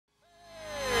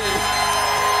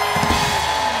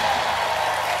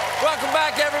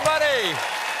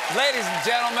Ladies and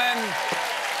gentlemen,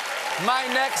 my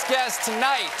next guest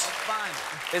tonight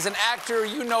is an actor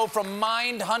you know from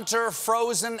Mindhunter,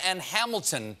 Frozen, and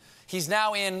Hamilton. He's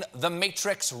now in The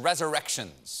Matrix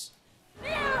Resurrections.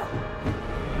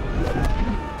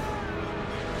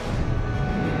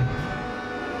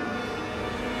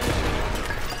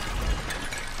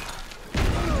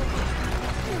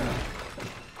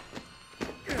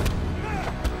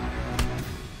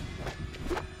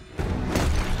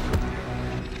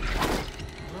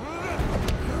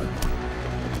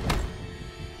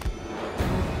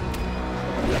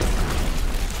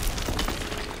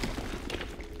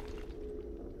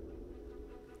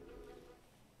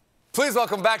 Please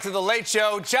welcome back to The Late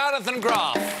Show, Jonathan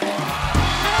Groff.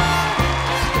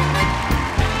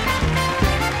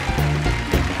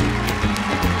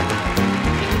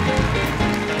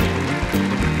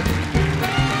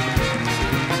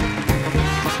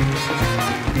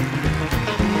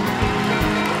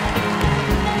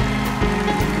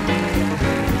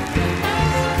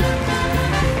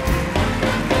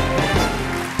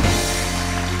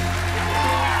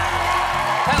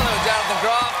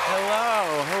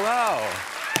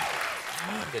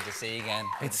 Good to see you again.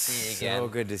 Good to see you again. So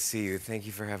good to see you. Thank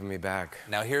you for having me back.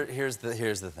 Now here's the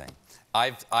thing.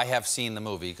 I have seen the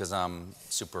movie because I'm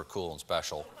super cool and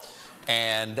special.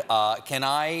 And what can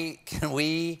I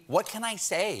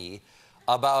say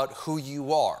about who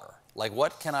you are? Like,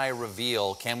 what can I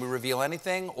reveal? Can we reveal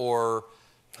anything? Or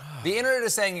the internet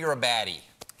is saying you're a baddie.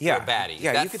 Yeah. You're a baddie.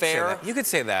 Yeah, is that you could fair? say that. You could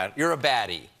say that. You're a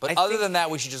baddie. But other than that,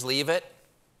 we should just leave it?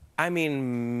 I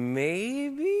mean,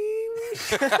 maybe.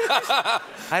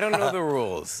 I don't know the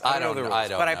rules. I don't know the rules.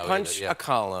 But I punch a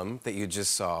column that you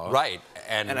just saw. Right.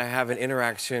 And I have an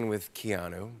interaction with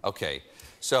Keanu. Okay.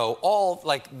 So all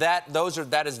like that,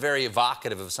 that is very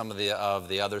evocative of some of the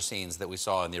other scenes that we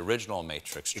saw in the original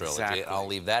Matrix trilogy. Exactly. I'll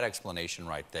leave that explanation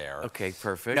right there. Okay,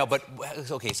 perfect. No, but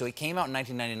okay, so it came out in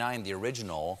 1999, the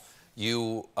original.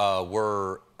 You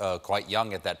were quite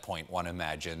young at that point, one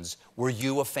imagines. Were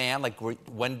you a fan? Like,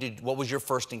 what was your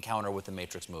first encounter with the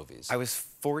Matrix movies? I was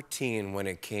 14 when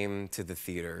it came to the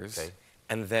theaters. Okay.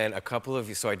 And then a couple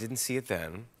of, so I didn't see it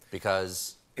then.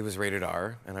 Because? It was rated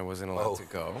R, and I wasn't allowed to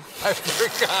go. I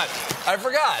forgot. I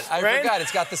forgot.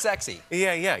 It's got the sexy.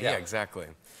 Yeah, exactly.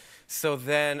 So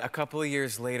then, a couple of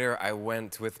years later, I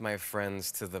went with my friends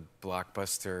to the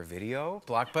Blockbuster video.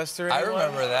 Blockbuster, anyone? I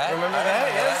remember that. Remember that?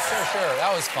 Yes. Sure.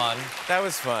 That was fun. That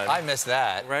was fun. I missed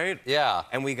that. Right? Yeah.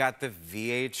 And we got the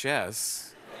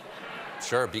VHS.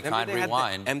 Sure, Be Kind,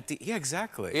 Rewind. Empty, yeah,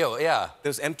 exactly. Yeah.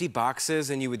 Those empty boxes,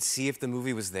 and you would see if the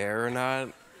movie was there or not.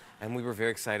 And we were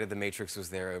very excited The Matrix was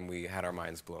there, and we had our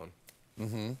minds blown.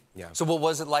 Mm-hmm. Yeah. So what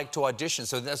was it like to audition?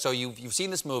 So you've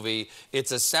seen this movie.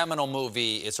 It's a seminal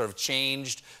movie. It sort of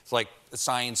changed like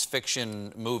science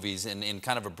fiction movies in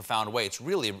kind of a profound way. It's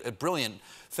really a brilliant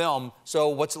film. So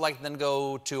what's it like then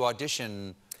go to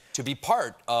audition to be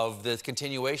part of the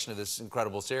continuation of this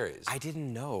incredible series? I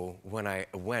didn't know when I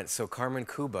went. So Carmen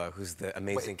Cuba, who's the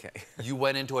amazing... You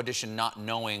went into audition not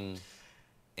knowing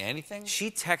anything?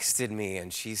 She texted me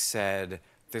and she said,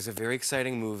 there's a very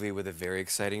exciting movie with a very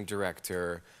exciting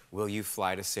director. Will you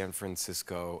fly to San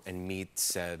Francisco and meet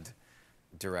said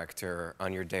director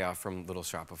on your day off from Little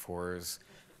Shop of Horrors?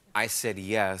 I said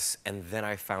yes, and then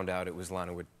I found out it was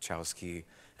Lana Wachowski,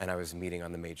 and I was meeting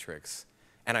on The Matrix.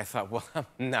 And I thought, well, I'm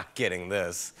not getting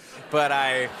this. But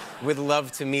I would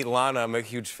love to meet Lana. I'm a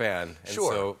huge fan. And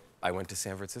sure. So I went to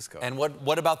San Francisco. And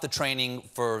what about the training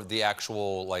for the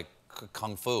actual, like,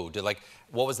 kung fu?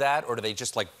 What was that? Or do they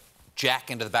just, like,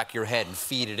 jack into the back of your head and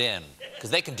feed it in? Because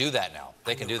they can do that now.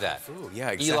 They can do that. Kung fu. Yeah,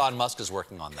 exactly. Elon Musk is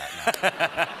working on that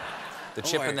now. The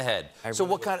chip in the head. So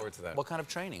what kind of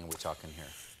training are we talking here?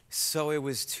 So it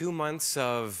was 2 months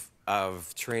of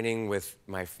training with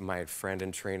my friend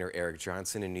and trainer Eric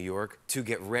Johnson in New York to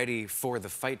get ready for the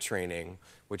fight training,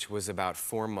 which was about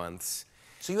 4 months.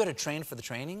 So you had to train for the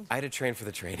training? I had to train for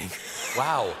the training.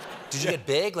 Wow. Did you get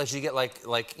big? Like, did you get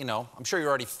like, you know, I'm sure you're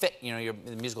already fit. You know,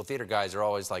 the musical theater guys are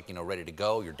always like, you know, ready to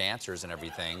go. You're dancers and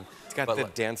everything. It's got the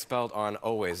dance belt on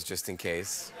always, just in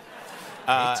case.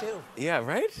 Me too. Yeah,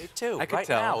 right? Me too. I can right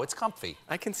tell. now, it's comfy.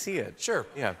 I can see it. Sure.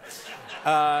 Yeah.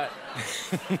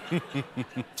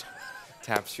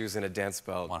 Tap shoes and a dance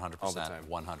belt 100%. all the time.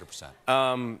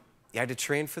 100%. I had to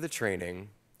train for the training,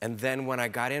 and then when I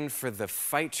got in for the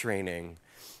fight training,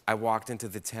 I walked into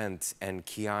the tent, and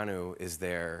Keanu is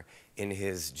there in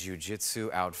his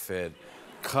jiu-jitsu outfit,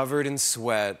 covered in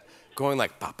sweat, going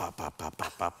like, pa, pa, pa, pa, pa,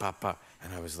 pa, pa, pa.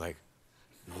 And I was like,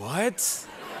 what?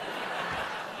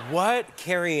 What?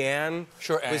 Carrie Ann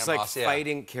was like Moss,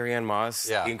 fighting Carrie Ann Moss,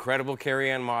 the incredible Carrie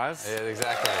Ann Moss. Yeah,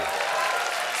 exactly.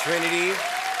 Trinity.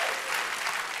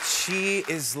 she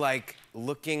is like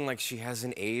looking like she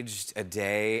hasn't aged a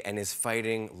day and is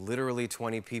fighting literally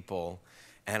 20 people.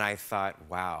 And I thought,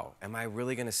 wow, am I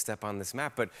really gonna step on this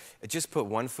map? But I just put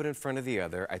one foot in front of the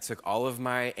other. I took all of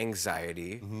my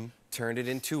anxiety, turned it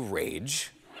into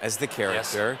rage as the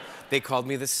character. Yes. They called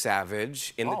me the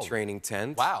Savage in the training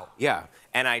tent. Wow. Yeah,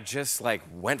 and I just like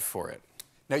went for it.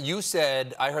 Now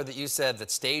I heard that you said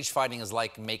that stage fighting is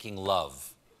like making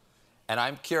love. And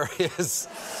I'm curious,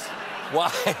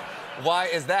 why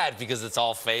is that? Because it's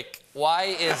all fake? Why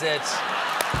is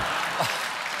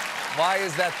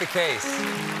that the case?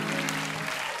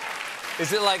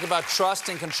 Is it like about trust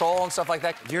and control and stuff like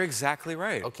that? You're exactly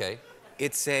right. Okay.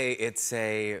 It's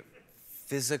a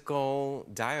physical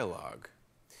dialogue.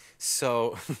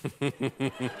 So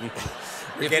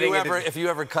if you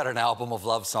ever cut an album of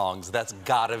love songs, that's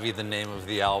gotta be the name of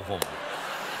the album.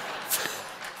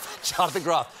 Jonathan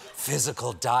Groff,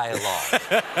 physical dialogue.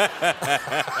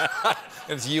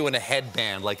 It's you in a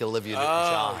headband like Olivia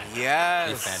Newton-John. Oh, yes.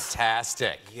 You're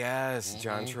fantastic. Yes,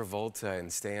 John Travolta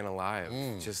and Staying Alive.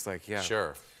 Just like, yeah.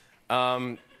 Sure.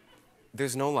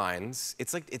 There's no lines.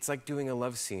 It's like doing a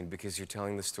love scene because you're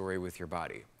telling the story with your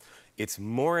body. It's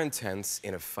more intense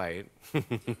in a fight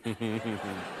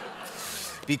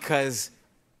because,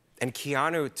 and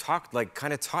Keanu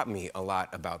kind of taught me a lot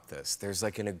about this. There's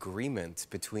like an agreement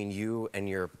between you and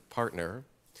your partner.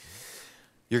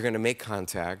 You're gonna make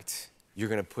contact. You're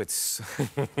gonna put.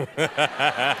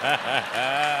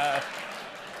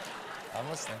 I'm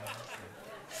listening.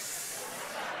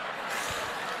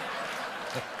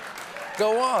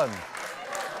 Go on.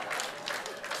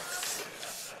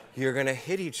 You're gonna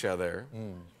hit each other,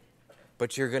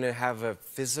 but you're gonna have a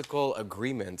physical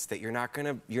agreement that you're not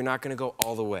gonna go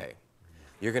all the way.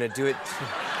 You're gonna do it.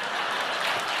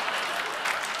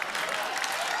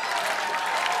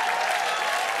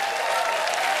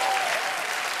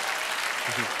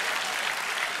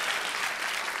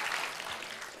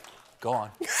 Go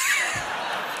on.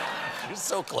 You're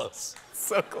so close.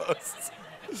 So close.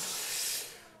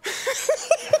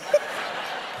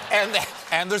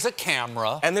 And there's a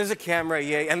camera. And there's a camera,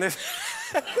 yeah, and there's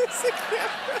a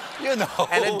camera. You know.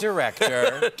 And a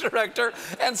director. A director,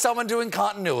 and someone doing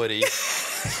continuity.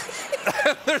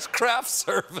 And there's craft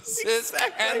services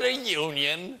and a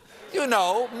union. You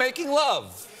know, making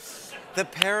love. The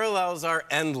parallels are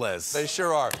endless. They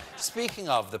sure are. Speaking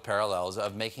of the parallels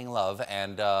of making love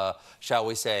and, shall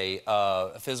we say,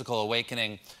 physical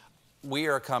awakening, we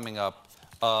are coming up.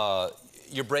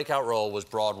 Your breakout role was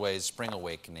Broadway's Spring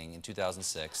Awakening in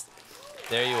 2006.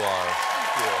 There you are.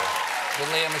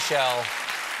 With Lea Michele.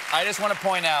 I just want to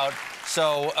point out,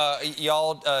 so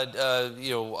y'all,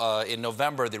 in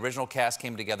November, the original cast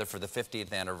came together for the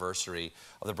 50th anniversary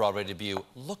of the Broadway debut.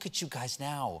 Look at you guys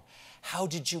now. How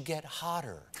did you get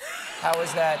hotter? How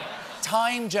is that?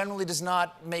 Time generally does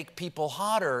not make people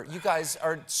hotter. You guys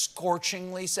are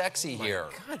scorchingly sexy here.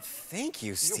 God, thank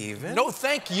you, Stephen. No,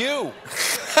 thank you.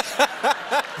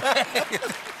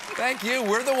 Thank you.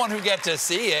 We're the one who get to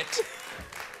see it.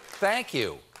 Thank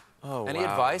you. Oh, Any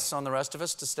wow. advice on the rest of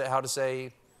us to how to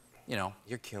say, you know?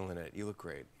 You're killing it. You look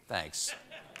great. Thanks.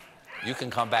 You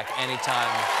can come back anytime.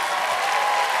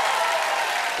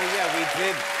 But yeah, we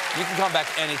did. You can come back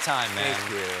anytime, man.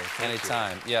 Thank you.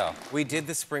 Anytime, yeah. We did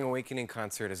the Spring Awakening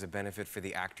concert as a benefit for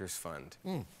the Actors Fund.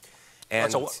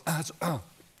 And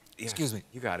excuse me.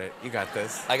 You got it. You got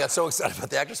this. I got so excited about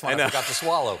the Actors Fund, I forgot to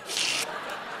swallow.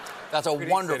 That's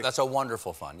a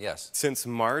wonderful fund, yes. Since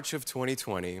March of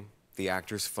 2020, the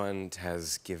Actors Fund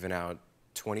has given out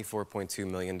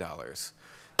 $24.2 million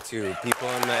to people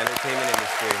in the entertainment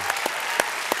industry.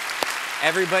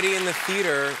 Everybody in the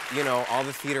theater, you know, all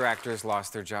the theater actors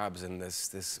lost their jobs, and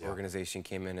this organization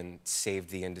came in and saved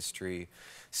the industry.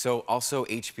 So also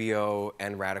HBO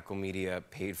and Radical Media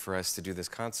paid for us to do this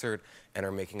concert and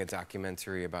are making a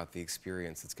documentary about the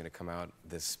experience that's going to come out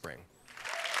this spring.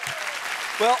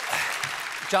 Well,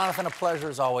 Jonathan, a pleasure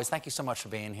as always. Thank you so much for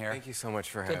being here. Thank you so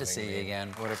much for having me. Good to see you again.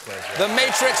 What a pleasure. The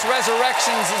Matrix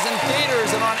Resurrections is in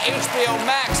theaters and on HBO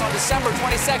Max on December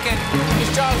 22nd.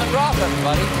 It's Jonathan Groff,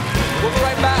 everybody. We'll be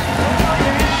right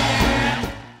back.